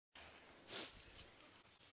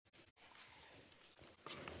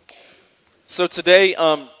So today,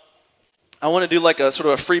 I want to do like a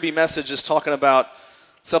sort of a freebie message, just talking about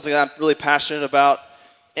something that I'm really passionate about,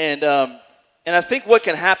 and I think what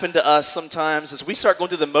can happen to us sometimes is we start going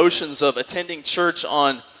through the motions of attending church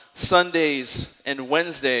on Sundays and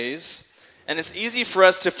Wednesdays, and it's easy for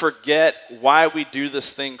us to forget why we do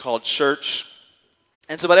this thing called church.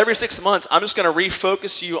 And so about every 6 months, I'm just going to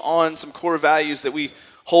refocus you on some core values that we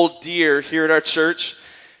hold dear here at our church.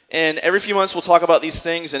 And every few months we'll talk about these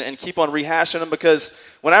things and keep on rehashing them, because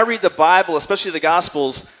when I read the Bible, especially the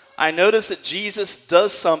Gospels, I notice that Jesus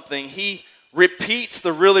does something. He repeats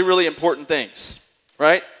the really, really important things,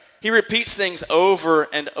 right? He repeats things over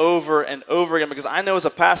and over and over again, because I know as a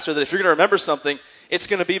pastor that if you're going to remember something, it's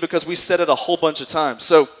going to be because we said it a whole bunch of times.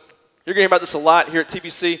 So you're going to hear about this a lot here at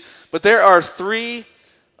TBC, but there are three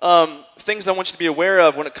things I want you to be aware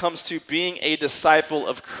of when it comes to being a disciple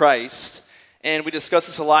of Christ. And we discuss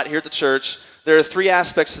this a lot here at the church. There are three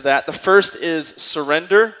aspects to that. The first is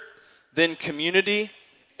surrender, then community,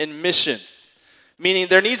 and mission. Meaning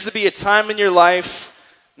there needs to be a time in your life,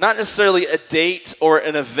 not necessarily a date or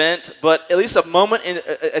an event, but at least a moment,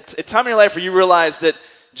 a time in your life where you realize that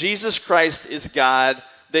Jesus Christ is God,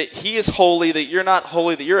 that He is holy, that you're not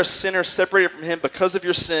holy, that you're a sinner separated from Him because of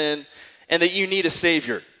your sin, and that you need a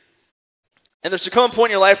Savior. And there should come a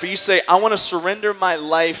point in your life where you say, I want to surrender my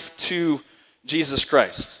life to Jesus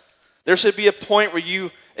Christ. There should be a point where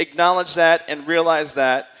you acknowledge that and realize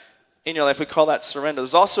that in your life. We call that surrender.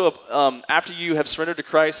 There's also, after you have surrendered to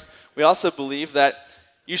Christ, we also believe that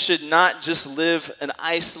you should not just live an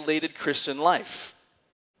isolated Christian life.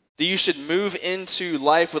 That you should move into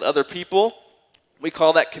life with other people. We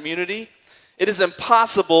call that community. It is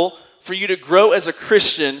impossible for you to grow as a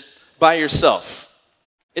Christian by yourself.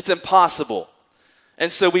 It's impossible.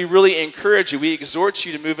 And so we really encourage you, we exhort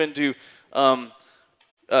you to move into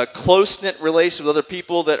a close-knit relationship with other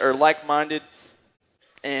people that are like-minded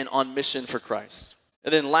and on mission for Christ.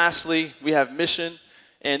 And then lastly, we have mission.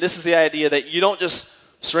 And this is the idea that you don't just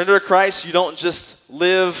surrender to Christ, you don't just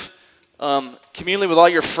live communally with all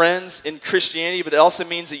your friends in Christianity, but it also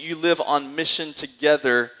means that you live on mission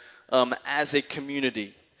together as a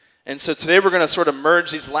community. And so today we're going to sort of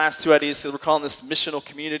merge these last two ideas, because we're calling this missional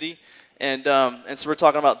community. And so we're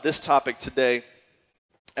talking about this topic today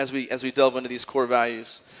as we delve into these core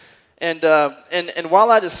values. And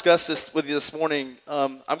while I discuss this with you this morning,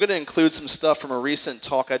 I'm going to include some stuff from a recent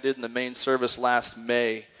talk I did in the main service last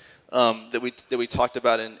May that we talked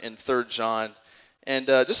about in 3 John. And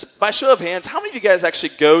just by show of hands, how many of you guys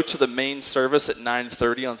actually go to the main service at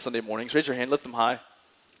 9:30 on Sunday mornings? Raise your hand, lift them high.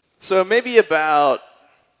 So maybe about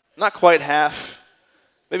not quite half,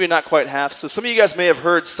 maybe not quite half. So some of you guys may have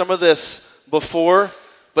heard some of this before,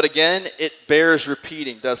 but again, it bears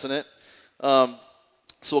repeating, doesn't it? So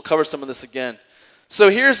we'll cover some of this again. So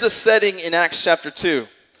here's the setting in Acts chapter 2.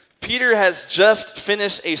 Peter has just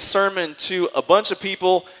finished a sermon to a bunch of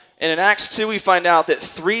people, and in Acts 2 we find out that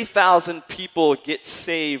 3,000 people get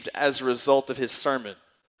saved as a result of his sermon,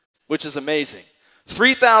 which is amazing.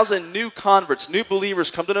 3,000 new converts, new believers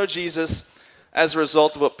come to know Jesus as a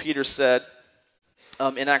result of what Peter said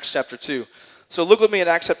in Acts chapter 2. So look with me at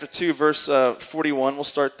Acts chapter 2, verse 41. We'll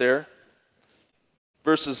start there.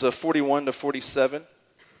 Verses 41 to 47.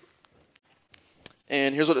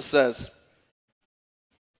 And here's what it says.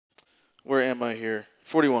 Where am I here?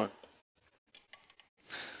 41.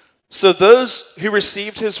 So those who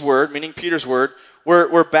received his word, meaning Peter's word,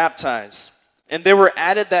 were baptized. And there were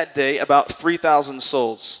added that day about 3,000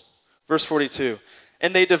 souls. Verse 42.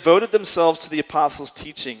 And they devoted themselves to the apostles'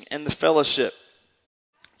 teaching and the fellowship,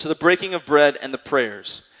 to the breaking of bread and the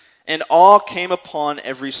prayers. And all came upon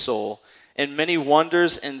every soul, and many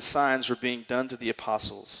wonders and signs were being done to the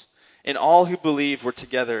apostles. And all who believed were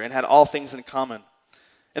together and had all things in common.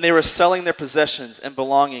 And they were selling their possessions and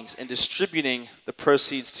belongings and distributing the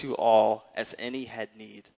proceeds to all as any had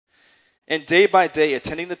need. And day by day,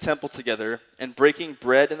 attending the temple together and breaking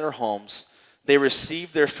bread in their homes, they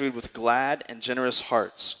received their food with glad and generous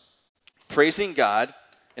hearts, praising God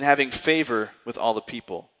and having favor with all the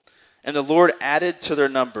people. And the Lord added to their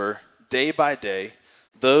number, day by day,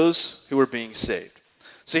 those who were being saved.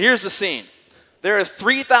 So here's the scene. There are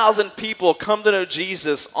 3,000 people come to know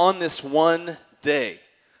Jesus on this one day.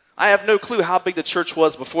 I have no clue how big the church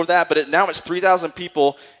was before that, but now it's 3,000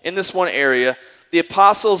 people in this one area. The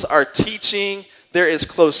apostles are teaching. There is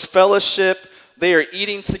close fellowship. They are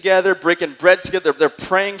eating together, breaking bread together. They're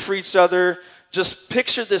praying for each other. Just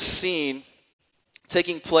picture this scene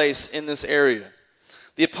taking place in this area.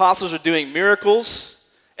 The apostles are doing miracles.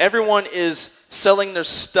 Everyone is selling their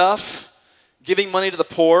stuff, giving money to the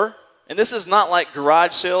poor. And this is not like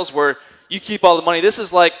garage sales where you keep all the money. This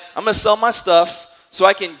is like, I'm going to sell my stuff so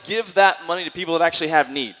I can give that money to people that actually have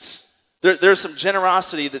needs. There's some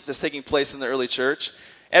generosity that's taking place in the early church.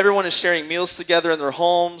 Everyone is sharing meals together in their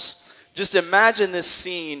homes. Just imagine this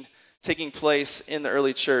scene taking place in the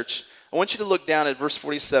early church. I want you to look down at verse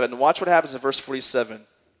 47 and watch what happens in verse 47.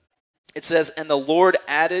 It says, and the Lord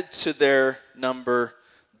added to their number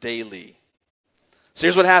daily. So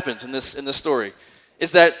here's what happens in this story,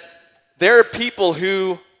 is that there are people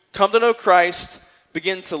who come to know Christ,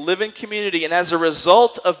 begin to live in community, and as a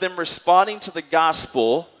result of them responding to the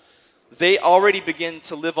gospel, they already begin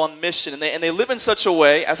to live on mission. And they live in such a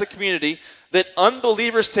way, as a community, that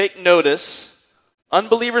unbelievers take notice.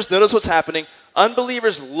 Unbelievers notice what's happening.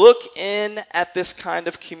 Unbelievers look in at this kind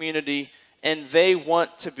of community, and they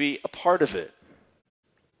want to be a part of it.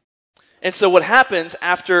 And so what happens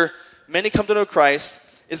after many come to know Christ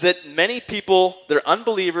is that many people that are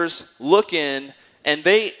unbelievers look in, and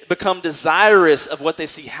they become desirous of what they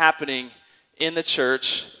see happening in the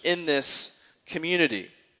church, in this community.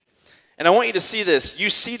 And I want you to see this.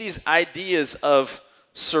 You see these ideas of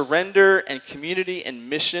surrender and community and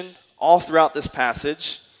mission all throughout this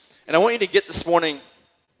passage. And I want you to get this morning,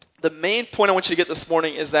 the main point I want you to get this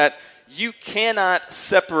morning is that you cannot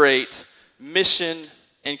separate mission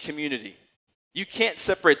and community. You can't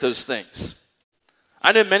separate those things.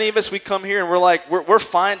 I know many of us, we come here and we're like, we're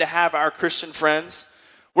fine to have our Christian friends.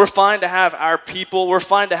 We're fine to have our people. We're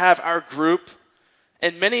fine to have our group.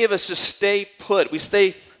 And many of us just stay put. We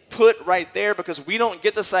stay put right there because we don't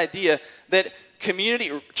get this idea that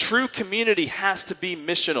true community has to be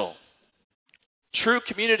missional. True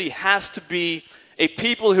community has to be a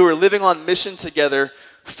people who are living on mission together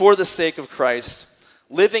for the sake of Christ,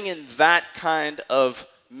 living in that kind of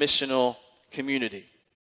missional community.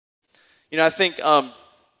 You know, I think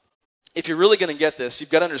if you're really going to get this, you've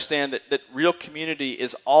got to understand that real community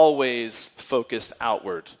is always focused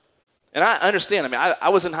outward. And I understand. I mean, I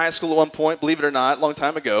was in high school at one point, believe it or not, a long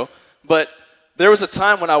time ago. But there was a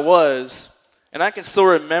time when I was, and I can still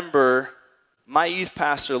remember my youth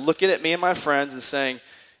pastor looking at me and my friends and saying,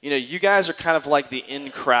 you know, you guys are kind of like the in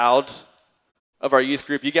crowd of our youth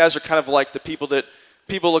group. You guys are kind of like the people that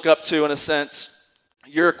people look up to in a sense.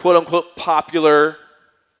 You're quote unquote popular.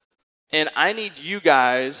 And I need you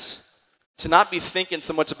guys to not be thinking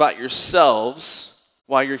so much about yourselves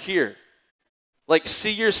while you're here. Like,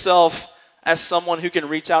 see yourself as someone who can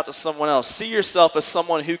reach out to someone else. See yourself as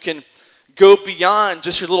someone who can go beyond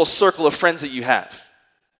just your little circle of friends that you have.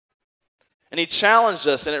 And he challenged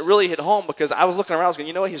us, and it really hit home because I was looking around, I was going,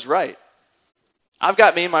 you know what, he's right. I've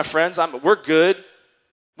got me and my friends. We're good.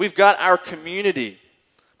 We've got our community.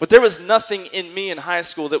 But there was nothing in me in high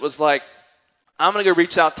school that was like, I'm going to go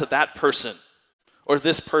reach out to that person or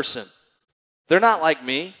this person. They're not like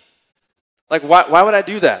me. Like, why would I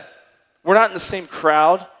do that? We're not in the same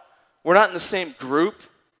crowd. We're not in the same group.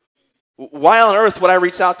 Why on earth would I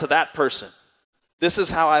reach out to that person? This is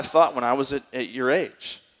how I thought when I was at your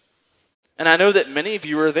age. And I know that many of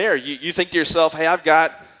you are there. You think to yourself, hey, I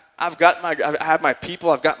have my people,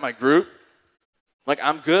 I've got my group. Like,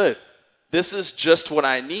 I'm good. This is just what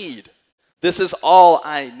I need. This is all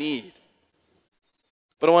I need.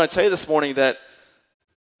 But I want to tell you this morning that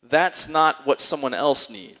that's not what someone else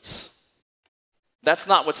needs. That's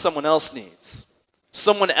not what someone else needs.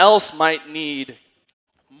 Someone else might need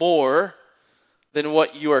more than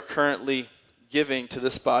what you are currently giving to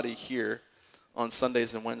this body here on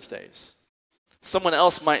Sundays and Wednesdays. Someone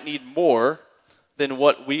else might need more than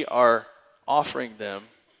what we are offering them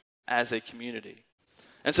as a community.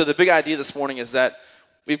 And so the big idea this morning is that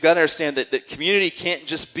we've got to understand that community can't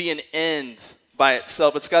just be an end by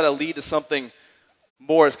itself. It's got to lead to something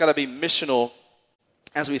more. It's got to be missional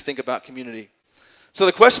as we think about community. So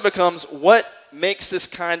the question becomes, what makes this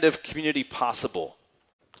kind of community possible?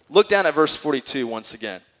 Look down at verse 42 once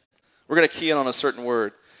again. We're going to key in on a certain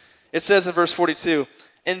word. It says in verse 42,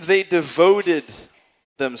 and they devoted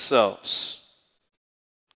themselves.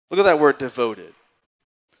 Look at that word, devoted.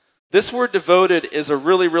 This word devoted is a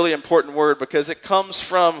really, really important word because it comes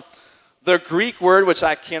from the Greek word, which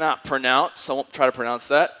I cannot pronounce. I won't try to pronounce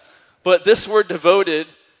that. But this word devoted,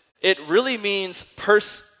 it really means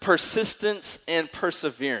persistence and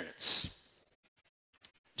perseverance.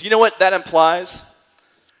 Do you know what that implies?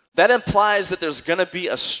 That implies that there's going to be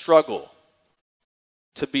a struggle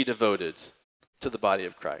to be devoted to the body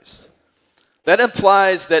of Christ. That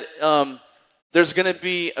implies that there's going to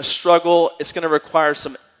be a struggle. It's going to require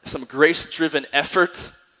some grace-driven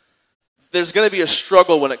effort. There's going to be a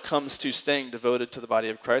struggle when it comes to staying devoted to the body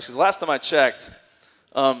of Christ. Because last time I checked,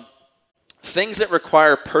 things that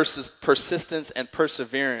require persistence and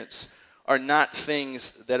perseverance are not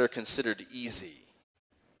things that are considered easy.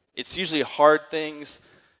 It's usually hard things,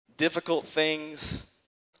 difficult things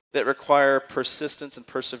that require persistence and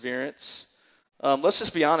perseverance. Let's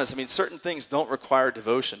just be honest. I mean, certain things don't require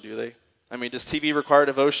devotion, do they? I mean, does TV require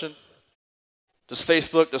devotion? Does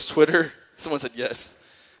Facebook? Does Twitter? Someone said yes.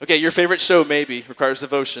 Okay, your favorite show maybe requires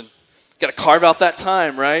devotion. Got to carve out that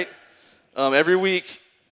time, right? Every week,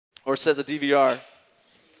 or set the DVR.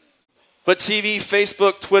 But TV,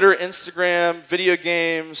 Facebook, Twitter, Instagram, video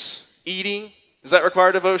games, eating, does that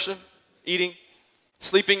require devotion? Eating?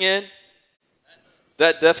 Sleeping in?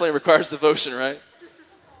 That definitely requires devotion, right?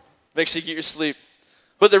 Make sure you get your sleep.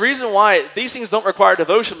 But the reason why these things don't require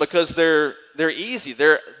devotion because they're easy.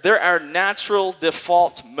 They're our natural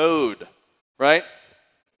default mode, right?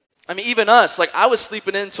 I mean, even us, like I was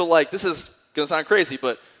sleeping in till like, this is going to sound crazy,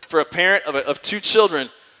 but for a parent of 2 children,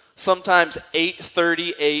 sometimes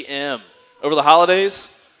 8:30 a.m. over the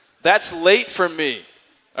holidays, that's late for me,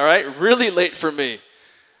 all right? Really late for me.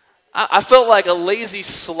 I felt like a lazy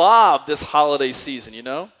slob this holiday season, you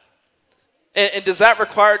know? And does that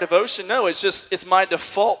require devotion? No, it's my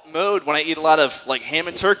default mode when I eat a lot of like ham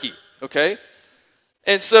and turkey, okay?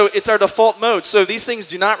 And so it's our default mode. So these things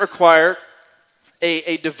do not require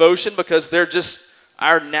a devotion because they're just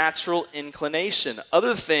our natural inclination.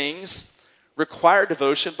 Other things require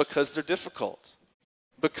devotion because they're difficult.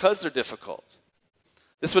 Because they're difficult.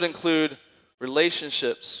 This would include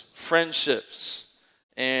relationships, friendships,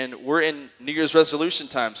 and we're in New Year's resolution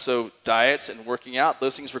time, so diets and working out,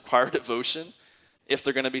 those things require devotion if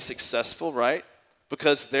they're going to be successful, right?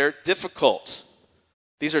 Because they're difficult.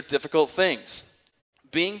 These are difficult things.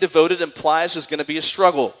 Being devoted implies there's going to be a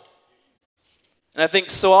struggle. And I think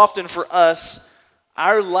so often for us,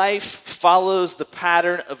 our life follows the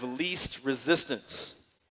pattern of least resistance.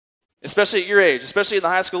 Especially at your age, especially in the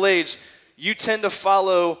high school age, you tend to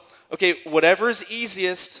follow, okay, whatever is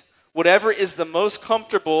easiest, whatever is the most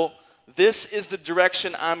comfortable, this is the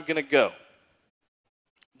direction I'm going to go.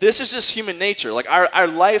 This is just human nature. Like our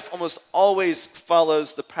life almost always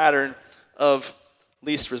follows the pattern of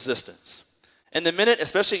least resistance. And the minute,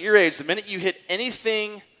 especially at your age, the minute you hit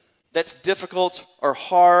anything that's difficult or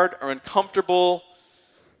hard or uncomfortable,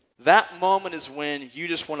 that moment is when you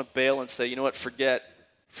just want to bail and say, you know what, forget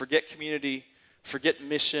community, forget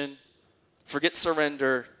mission, forget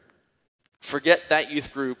surrender, forget that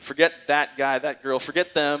youth group, forget that guy, that girl,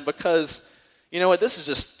 forget them, because you know what, this is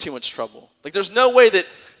just too much trouble. Like there's no way that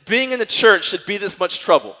being in the church should be this much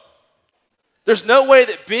trouble. There's no way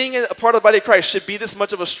that being a part of the body of Christ should be this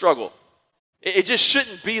much of a struggle. It just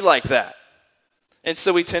shouldn't be like that. And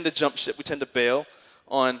so we tend to jump ship. We tend to bail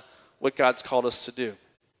on what God's called us to do.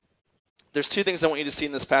 There's 2 things I want you to see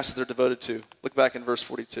in this passage they're devoted to. Look back in verse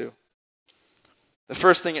 42. The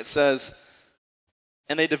first thing it says,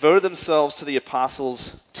 and they devoted themselves to the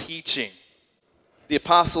apostles' teaching. The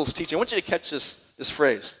apostles' teaching. I want you to catch this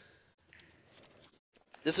phrase.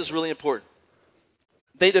 This is really important.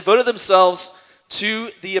 They devoted themselves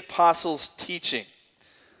to the apostles' teaching.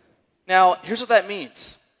 Now, here's what that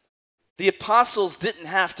means. The apostles didn't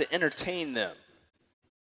have to entertain them.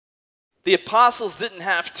 The apostles didn't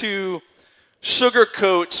have to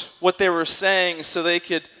sugarcoat what they were saying so they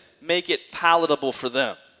could make it palatable for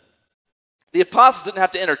them. The apostles didn't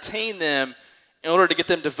have to entertain them in order to get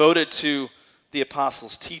them devoted to the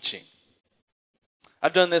apostles' teaching.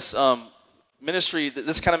 I've done this ministry,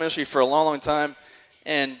 this kind of ministry for a long, long time,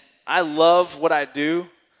 and I love what I do,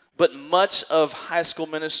 but much of high school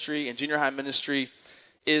ministry and junior high ministry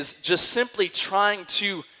is just simply trying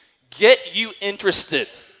to get you interested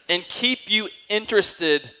and keep you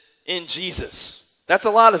interested in Jesus. That's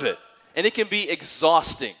a lot of it, and it can be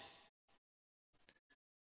exhausting.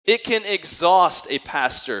 It can exhaust a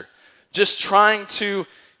pastor just trying to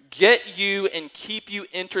get you and keep you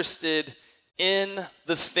interested in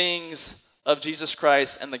the things of Jesus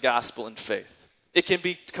Christ and the gospel and faith. It can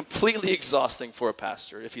be completely exhausting for a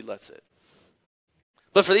pastor if he lets it.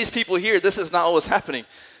 But for these people here, this is not what was happening.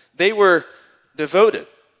 They were devoted.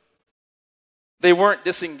 They weren't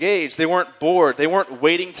disengaged. They weren't bored. They weren't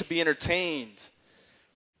waiting to be entertained.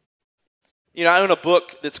 You know, I own a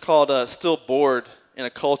book that's called Still Bored in a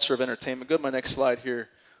Culture of Entertainment. Go to my next slide here.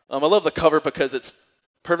 I love the cover because it's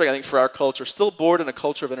perfect, I think, for our culture. Still Bored in a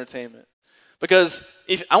Culture of Entertainment. Because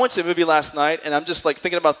if I went to a movie last night, and I'm just like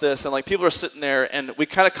thinking about this, and like people are sitting there, and we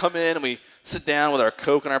kind of come in and we sit down with our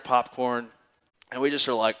Coke and our popcorn, and we just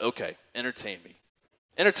are like, okay, entertain me.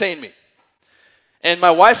 Entertain me. And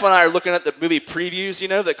my wife and I are looking at the movie previews, you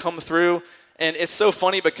know, that come through, and it's so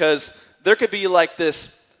funny because there could be like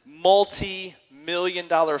this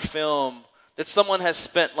multi-million-dollar film that someone has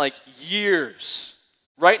spent like years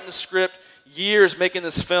writing the script, years making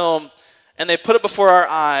this film, and they put it before our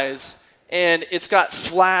eyes, and it's got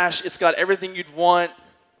flash, it's got everything you'd want,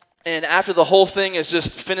 and after the whole thing is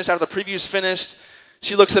just finished, after the preview's finished,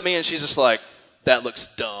 she looks at me and she's just like, that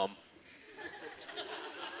looks dumb.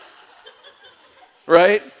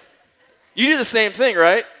 Right? You do the same thing,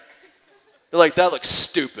 right? You're like, that looks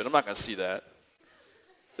stupid. I'm not going to see that.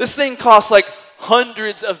 This thing costs like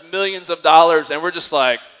hundreds of millions of dollars, and we're just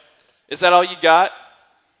like, is that all you got?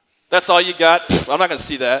 That's all you got? I'm not going to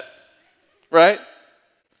see that. Right?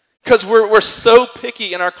 Because we're so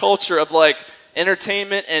picky in our culture of like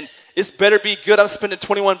entertainment, and it's better be good. I'm spending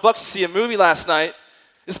 $21 to see a movie last night.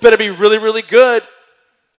 This better be really, really good.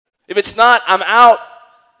 If it's not, I'm out.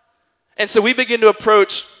 And so we begin to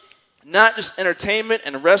approach not just entertainment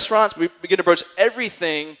and restaurants, we begin to approach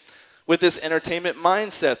everything with this entertainment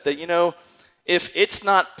mindset that, if it's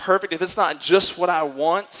not perfect, if it's not just what I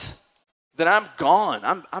want, then I'm gone.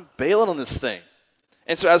 I'm bailing on this thing.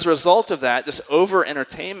 And so as a result of that, this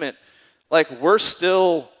over-entertainment, like we're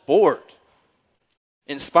still bored.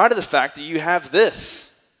 In spite of the fact that you have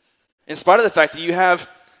this. In spite of the fact that you have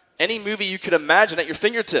any movie you could imagine at your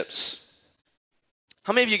fingertips.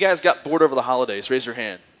 How many of you guys got bored over the holidays? Raise your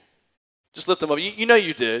hand. Just lift them up. You know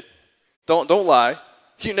you did. Don't lie.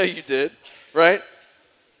 You know you did, right?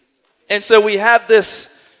 And so we have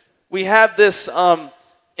this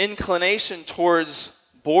inclination towards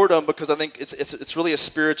boredom because I think it's really a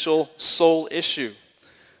spiritual soul issue.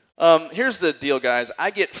 Here's the deal, guys.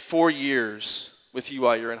 I get 4 years with you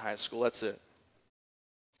while you're in high school. That's it.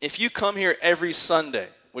 If you come here every Sunday,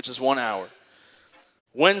 which is 1 hour,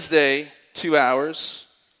 Wednesday, 2 hours,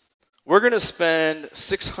 we're going to spend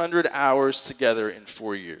 600 hours together in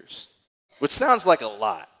 4 years, which sounds like a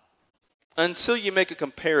lot until you make a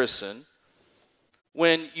comparison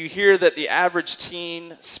when you hear that the average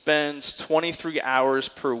teen spends 23 hours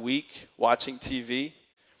per week watching TV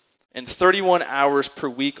and 31 hours per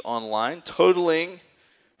week online, totaling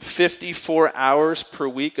 54 hours per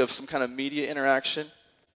week of some kind of media interaction.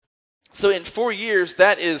 So in 4 years,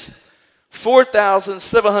 that is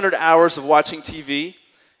 4,700 hours of watching TV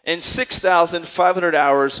and 6,500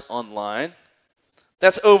 hours online.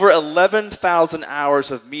 That's over 11,000 hours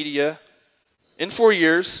of media in 4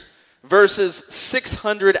 years versus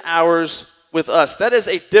 600 hours with us. That is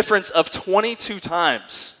a difference of 22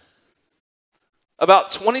 times.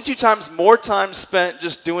 About 22 times more time spent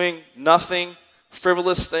just doing nothing,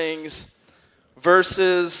 frivolous things,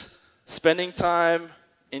 versus spending time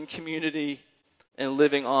in community and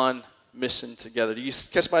living on mission together. Do you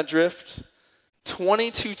catch my drift?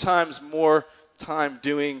 22 times more time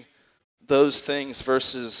doing those things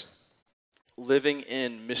versus living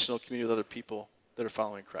in missional community with other people that are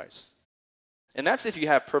following Christ. And that's if you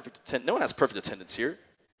have perfect attendance. No one has perfect attendance here,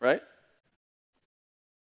 right?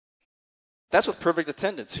 That's with perfect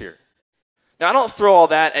attendance here. Now, I don't throw all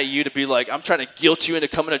that at you to be like, I'm trying to guilt you into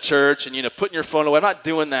coming to church and, putting your phone away. I'm not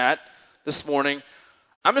doing that this morning.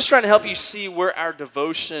 I'm just trying to help you see where our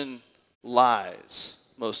devotion lies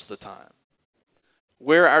most of the time.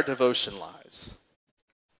 Where our devotion lies.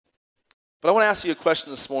 But I want to ask you a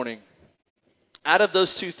question this morning. Out of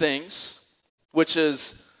those two things, which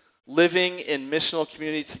is living in missional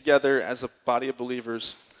community together as a body of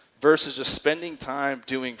believers versus just spending time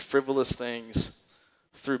doing frivolous things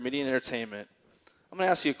through media and entertainment, I'm going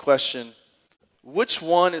to ask you a question. Which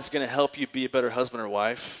one is going to help you be a better husband or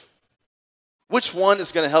wife? Which one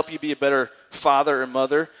is going to help you be a better father or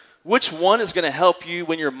mother? Which one is going to help you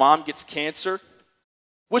when your mom gets cancer?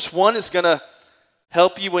 Which one is going to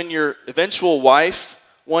help you when your eventual wife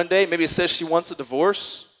one day maybe says she wants a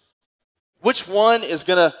divorce? Which one is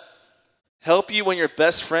going to help you when your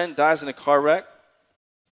best friend dies in a car wreck?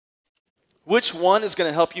 Which one is going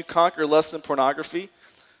to help you conquer lust and pornography?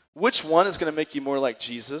 Which one is going to make you more like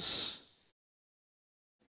Jesus?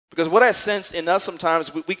 Because what I sense in us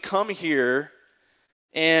sometimes, we come here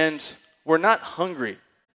and we're not hungry.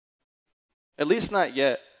 At least not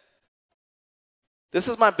yet. This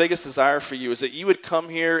is my biggest desire for you, is that you would come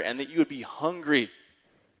here and that you would be hungry.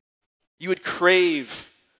 You would crave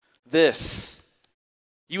this.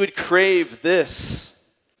 You would crave this.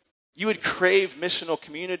 You would crave missional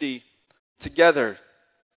community together.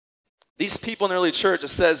 These people in the early church, it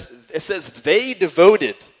says they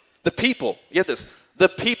devoted, the people, get this, the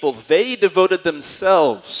people, they devoted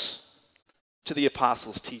themselves to the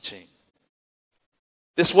apostles' teaching.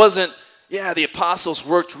 This wasn't, the apostles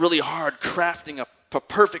worked really hard crafting a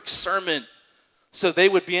perfect sermon so they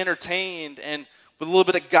would be entertained and with a little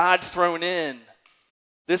bit of God thrown in.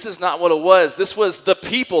 This is not what it was. This was the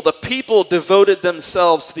people. The people devoted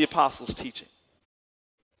themselves to the apostles' teaching.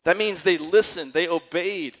 That means they listened, they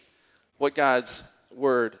obeyed what God's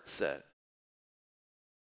word said.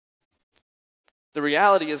 The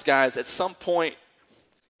reality is, guys, at some point,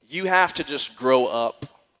 you have to just grow up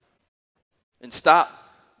and stop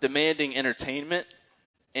demanding entertainment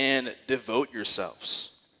and devote yourselves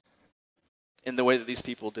in the way that these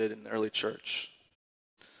people did in the early church.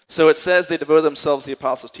 So it says they devoted themselves to the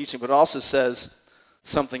apostles' teaching, but it also says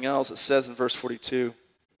something else. It says in verse 42,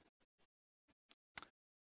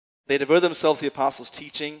 they devoted themselves to the apostles'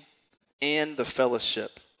 teaching and the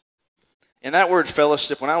fellowship. And that word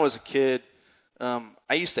fellowship, when I was a kid,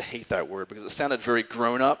 I used to hate that word because it sounded very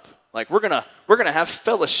grown up. Like, we're gonna have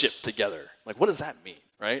fellowship together. Like, what does that mean,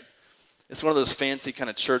 right? It's one of those fancy kind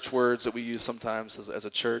of church words that we use sometimes as a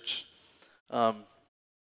church. But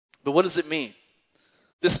what does it mean?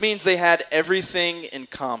 This means they had everything in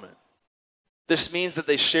common. This means that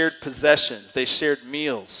they shared possessions, they shared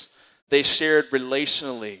meals, they shared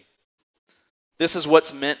relationally. This is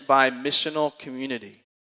what's meant by missional community.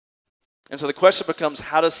 And so the question becomes,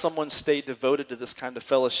 how does someone stay devoted to this kind of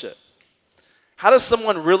fellowship? How does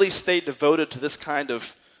someone really stay devoted to this kind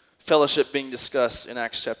of fellowship being discussed in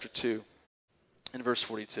Acts chapter 2 and verse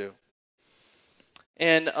 42?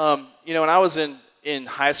 And, when I was in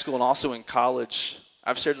high school and also in college,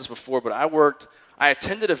 I've shared this before, but I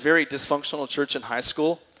attended a very dysfunctional church in high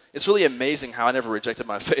school. It's really amazing how I never rejected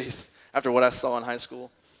my faith after what I saw in high school.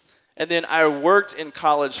 And then I worked in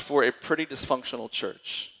college for a pretty dysfunctional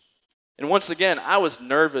church. And once again, I was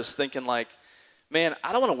nervous thinking like, man,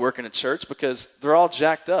 I don't want to work in a church because they're all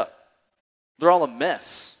jacked up. They're all a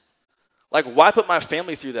mess. Like, why put my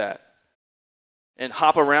family through that? And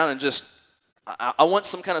hop around and just, I want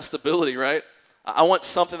some kind of stability, right? I want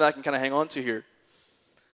something that I can kind of hang on to here.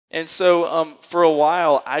 And so for a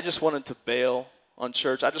while, I just wanted to bail on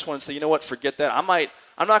church. I just wanted to say, you know what, forget that. I'm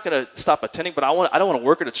not going to stop attending, but I don't want to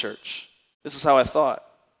work at a church. This is how I thought.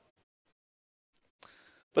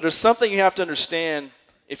 But there's something you have to understand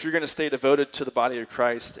if you're going to stay devoted to the body of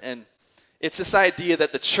Christ. And it's this idea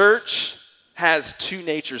that the church has two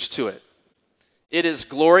natures to it. It is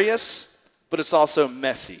glorious, but it's also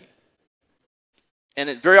messy. And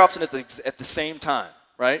it very often at the same time,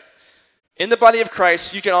 right? In the body of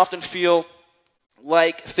Christ, you can often feel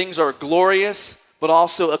like things are glorious, but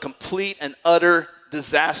also a complete and utter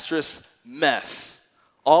disastrous mess,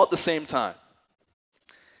 all at the same time.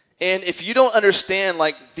 And if you don't understand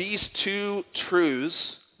like these two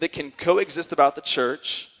truths that can coexist about the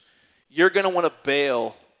church, you're going to want to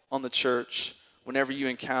bail on the church whenever you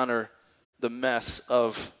encounter the mess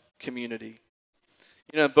of community.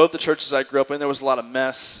 In both the churches I grew up in, there was a lot of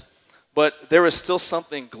mess, but there was still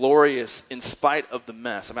something glorious in spite of the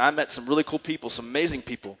mess. I mean, I met some really cool people, some amazing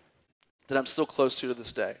people that I'm still close to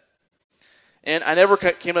this day. And I never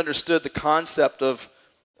came to understand the concept of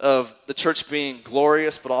the church being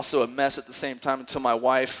glorious but also a mess at the same time until my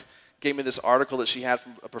wife gave me this article that she had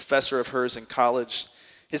from a professor of hers in college.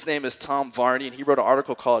 His name is Tom Varney, and he wrote an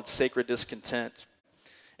article called Sacred Discontent.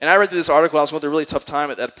 And I read through this article. I was going through a really tough time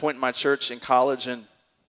at that point in my church in college, and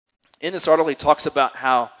in this article he talks about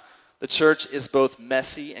how the church is both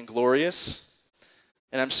messy and glorious.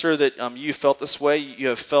 And I'm sure that you felt this way. You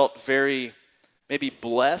have felt very maybe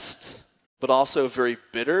blessed but also very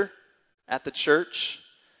bitter at the church.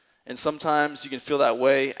 And sometimes you can feel that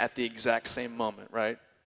way at the exact same moment, right?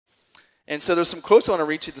 And so there's some quotes I want to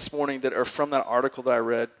read to you this morning that are from that article that I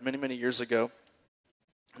read many, many years ago.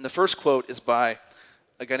 And the first quote is by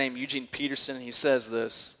a guy named Eugene Peterson, and he says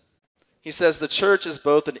this. He says, "The church is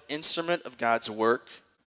both an instrument of God's work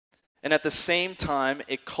and at the same time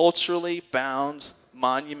a culturally bound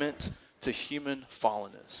monument to human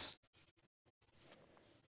fallenness."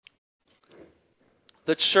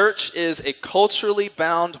 The church is a culturally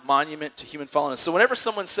bound monument to human fallenness. So whenever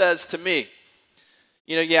someone says to me,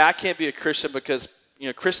 yeah, I can't be a Christian because,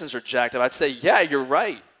 Christians are jacked up, I'd say, yeah, you're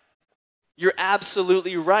right. You're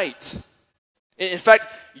absolutely right. In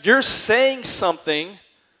fact, you're saying something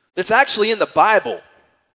that's actually in the Bible.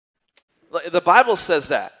 The Bible says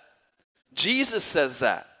that. Jesus says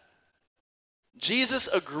that. Jesus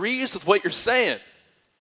agrees with what you're saying.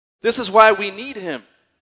 This is why we need him.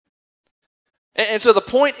 And so the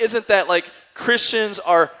point isn't that like Christians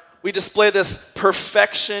we display this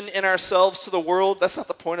perfection in ourselves to the world. That's not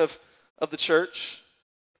the point of the church.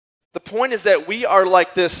 The point is that we are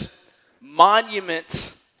like this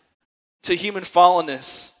monument to human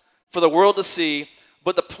fallenness for the world to see,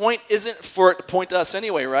 but the point isn't for it to point to us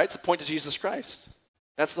anyway, right? It's the point to Jesus Christ.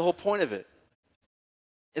 That's the whole point of it.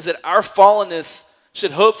 Is that our fallenness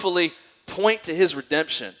should hopefully point to his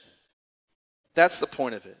redemption. That's the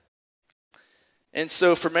point of it. And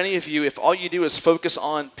so for many of you, if all you do is focus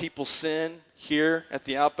on people's sin here at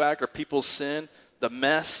the Outback, or people's sin, the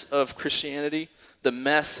mess of Christianity, the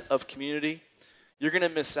mess of community, you're going to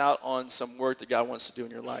miss out on some work that God wants to do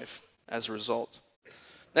in your life as a result.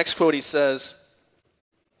 Next quote, he says,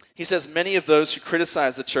 many of those who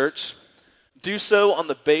criticize the church do so on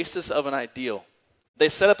the basis of an ideal. They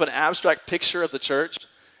set up an abstract picture of the church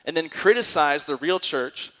and then criticize the real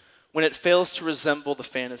church when it fails to resemble the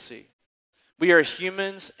fantasy. We are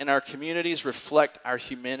humans, and our communities reflect our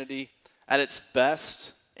humanity at its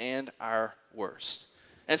best and our worst.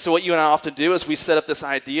 And so what you and I often do is we set up this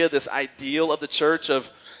idea, this ideal of the church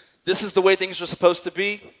of this is the way things are supposed to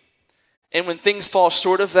be. And when things fall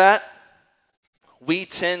short of that, we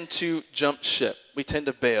tend to jump ship. We tend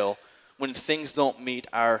to bail when things don't meet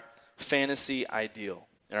our fantasy ideal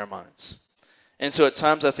in our minds. And so at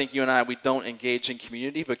times I think you and I, we don't engage in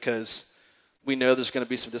community because we know there's going to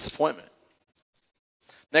be some disappointment.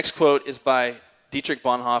 Next quote is by Dietrich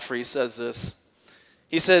Bonhoeffer. He says this.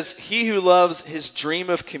 He says, he who loves his dream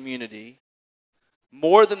of community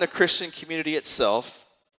more than the Christian community itself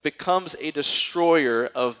becomes a destroyer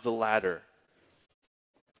of the latter.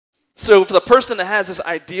 So for the person that has this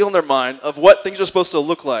ideal in their mind of what things are supposed to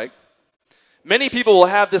look like, many people will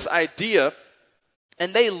have this idea,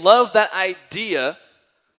 and they love that idea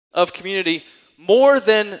of community more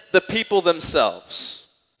than the people themselves.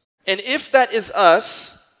 And if that is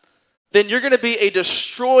us, then you're going to be a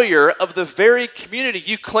destroyer of the very community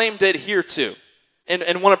you claim to adhere to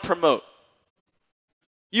and want to promote.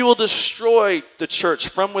 You will destroy the church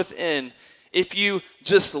from within if you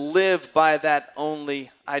just live by that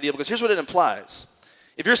only ideal. Because here's what it implies.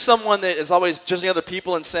 If you're someone that is always judging other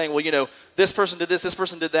people and saying, well, this person did this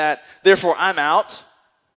person did that, therefore I'm out.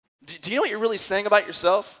 Do you know what you're really saying about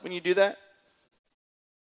yourself when you do that?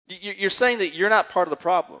 You're saying that you're not part of the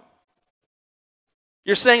problem.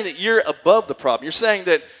 You're saying that you're above the problem. You're saying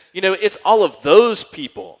that, it's all of those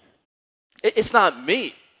people. It's not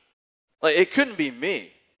me. Like, it couldn't be me.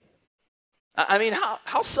 I mean,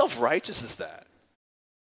 how self-righteous is that?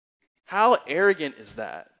 How arrogant is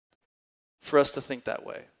that for us to think that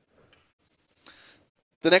way?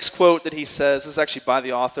 The next quote that he says is actually by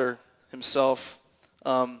the author himself.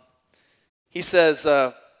 He says,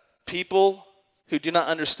 people who do not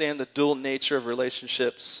understand the dual nature of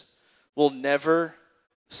relationships will never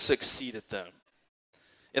succeed at them.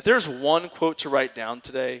 If there's one quote to write down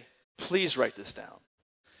today, please write this down.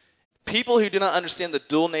 People who do not understand the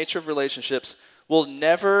dual nature of relationships will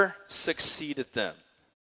never succeed at them.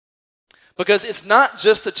 Because it's not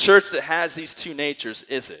just the church that has these two natures,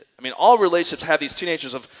 is it? I mean, all relationships have these two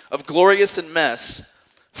natures of glorious and mess.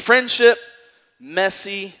 Friendship,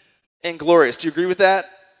 messy, and glorious. Do you agree with that?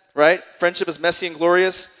 Right? Friendship is messy and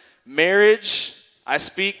glorious. Marriage, I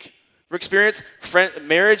speak from experience,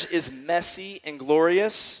 marriage is messy and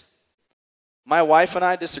glorious. My wife and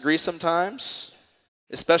I disagree sometimes,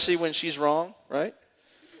 especially when she's wrong, right?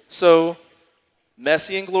 So,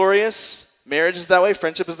 messy and glorious. Marriage is that way.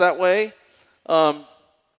 Friendship is that way.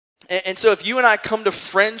 And so if you and I come to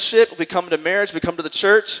friendship, if we come to marriage, if we come to the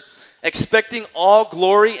church, expecting all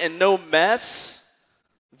glory and no mess,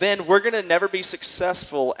 then we're going to never be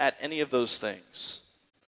successful at any of those things.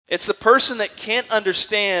 It's the person that can't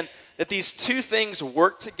understand that these two things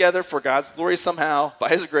work together for God's glory somehow, by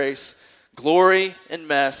His grace, glory and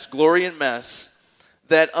mess,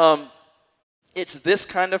 that it's this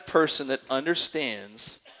kind of person that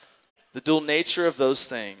understands the dual nature of those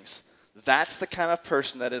things. That's the kind of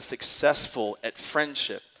person that is successful at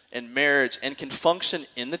friendship and marriage and can function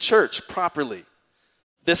in the church properly.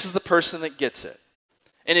 This is the person that gets it.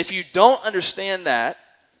 And if you don't understand that,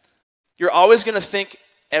 you're always going to think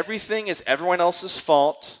everything is everyone else's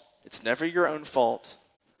fault. It's never your own fault.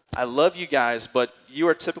 I love you guys, but you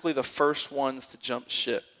are typically the first ones to jump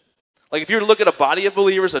ship. Like if you were to look at a body of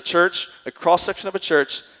believers, a church, a cross-section of a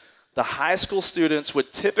church, the high school students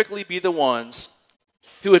would typically be the ones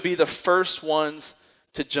who would be the first ones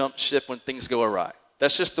to jump ship when things go awry.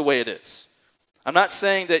 That's just the way it is. I'm not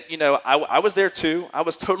saying that, I was there too. I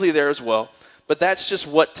was totally there as well. But that's just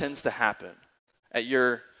what tends to happen at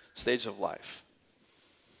your stage of life.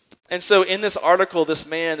 And so in this article, this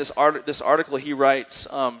article he writes,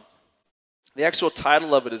 the actual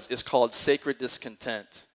title of it is called Sacred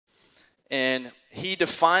Discontent. And he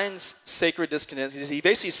defines sacred discontent. He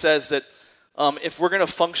basically says that if we're going to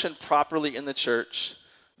function properly in the church,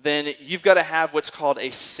 then you've got to have what's called a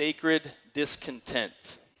sacred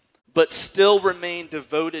discontent, but still remain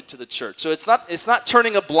devoted to the church. So it's not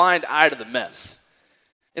turning a blind eye to the mess.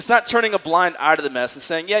 It's not turning a blind eye to the mess and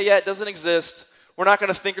saying, yeah, it doesn't exist. We're not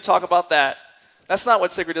going to think or talk about that. That's not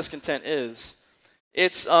what sacred discontent is.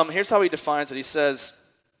 It's here's how he defines it. He says,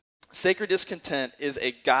 sacred discontent is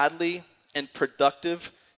a godly and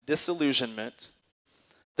productive disillusionment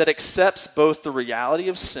that accepts both the reality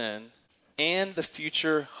of sin and the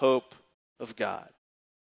future hope of God.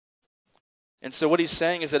 And so what he's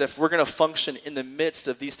saying is that if we're going to function in the midst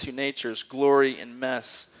of these two natures, glory and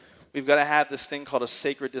mess, we've got to have this thing called a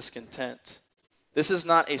sacred discontent. This is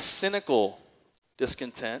not a cynical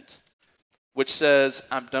discontent, which says,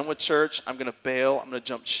 I'm done with church, I'm going to bail, I'm going to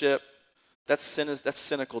jump ship. That's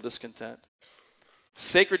cynical discontent.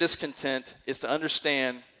 Sacred discontent is to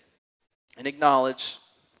understand and acknowledge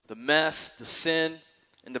the mess, the sin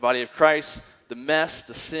in the body of Christ, the mess,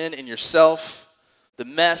 the sin in yourself, the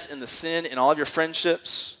mess and the sin in all of your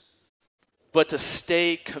friendships, but to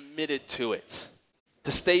stay committed to it,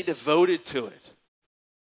 to stay devoted to it.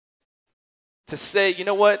 To say, you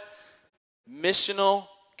know what? Missional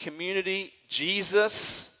community,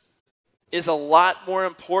 Jesus is a lot more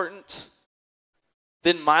important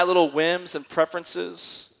than my little whims and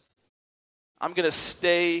preferences. I'm going to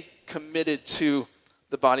stay committed to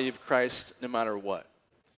the body of Christ no matter what.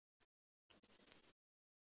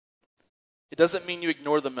 It doesn't mean you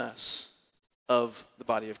ignore the mess of the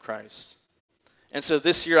body of Christ. And so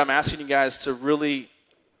this year I'm asking you guys to really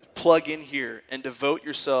plug in here and devote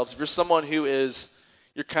yourselves. If you're someone who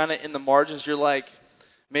you're kind of in the margins, you're like,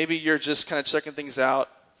 maybe you're just kind of checking things out.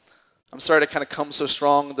 I'm sorry to kind of come so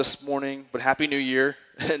strong this morning, but Happy New Year.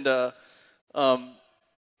 And but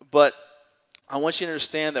I want you to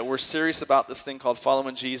understand that we're serious about this thing called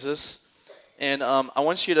following Jesus. And I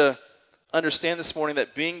want you to understand this morning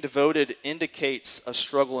that being devoted indicates a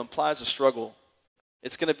struggle, implies a struggle.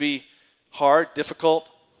 It's going to be hard, difficult.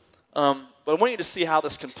 But I want you to see how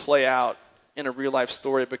this can play out in a real life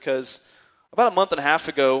story, because about a month and a half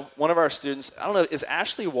ago, one of our students, I don't know, is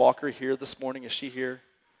Ashley Walker here this morning? Is she here?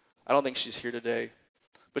 I don't think she's here today.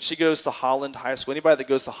 But she goes to Holland High School. Anybody that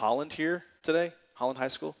goes to Holland here today? Holland High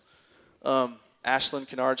School? Ashlyn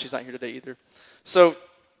Kennard, she's not here today either. So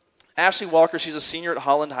Ashley Walker, she's a senior at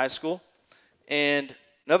Holland High School. And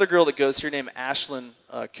another girl that goes here named Ashlyn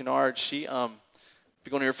Kennard, she been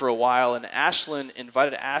going here for a while. And Ashlyn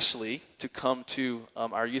invited Ashley to come to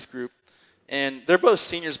our youth group. And they're both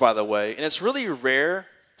seniors, by the way. And it's really rare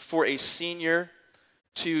for a senior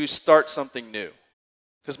to start something new.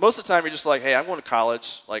 Because most of the time you're just like, hey, I'm going to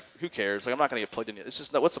college. Like, who cares? Like, I'm not going to get plugged in yet. It's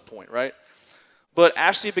just, what's the point, right? But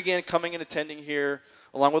Ashley began coming and attending here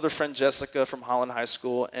along with her friend Jessica from Holland High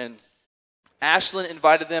School. And Ashlyn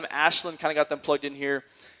invited them. Ashlyn kind of got them plugged in here.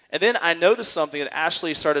 And then I noticed something that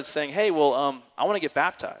Ashley started saying, hey, well, I want to get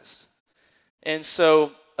baptized. And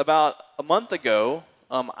so about a month ago,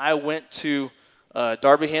 I went to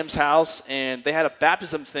Darby Ham's house, and they had a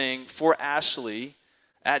baptism thing for Ashley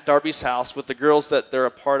at Darby's house with the girls that they're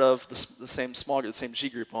a part of, the same small group, the same G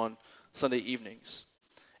group on Sunday evenings.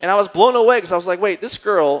 And I was blown away because I was like, wait, this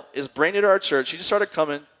girl is brand new to our church. She just started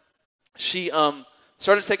coming. She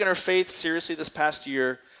started taking her faith seriously this past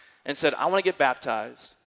year and said, I want to get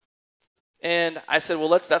baptized. And I said, well,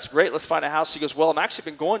 that's great. Let's find a house. She goes, well, I've actually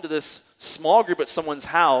been going to this small group at someone's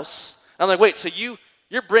house. And I'm like, wait, so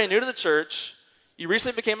you're brand new to the church. You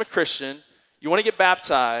recently became a Christian. You want to get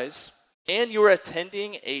baptized. And you were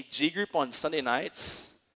attending a G group on Sunday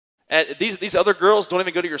nights. And these other girls don't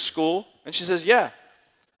even go to your school. And she says, yeah.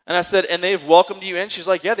 And I said, and they've welcomed you in? She's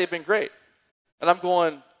like, yeah, they've been great. And I'm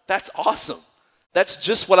going, that's awesome. That's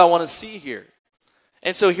just what I want to see here.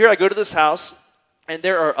 And so here I go to this house, and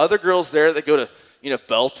there are other girls there that go to,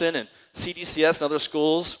 Belton and CDCS and other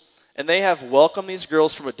schools, and they have welcomed these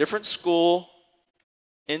girls from a different school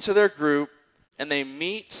into their group, and they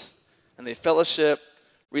meet, and they fellowship,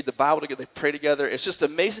 read the Bible together, they pray together. It's just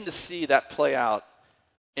amazing to see that play out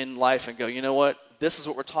in life and go, you know what? This is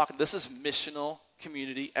what we're talking. This is missional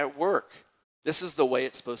community at work. This is the way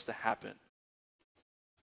it's supposed to happen.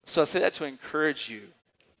 So I say that to encourage you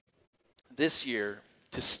this year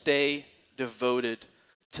to stay devoted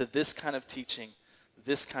to this kind of teaching,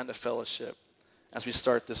 this kind of fellowship as we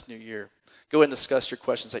start this new year. Go ahead and discuss your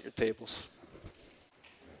questions at your tables.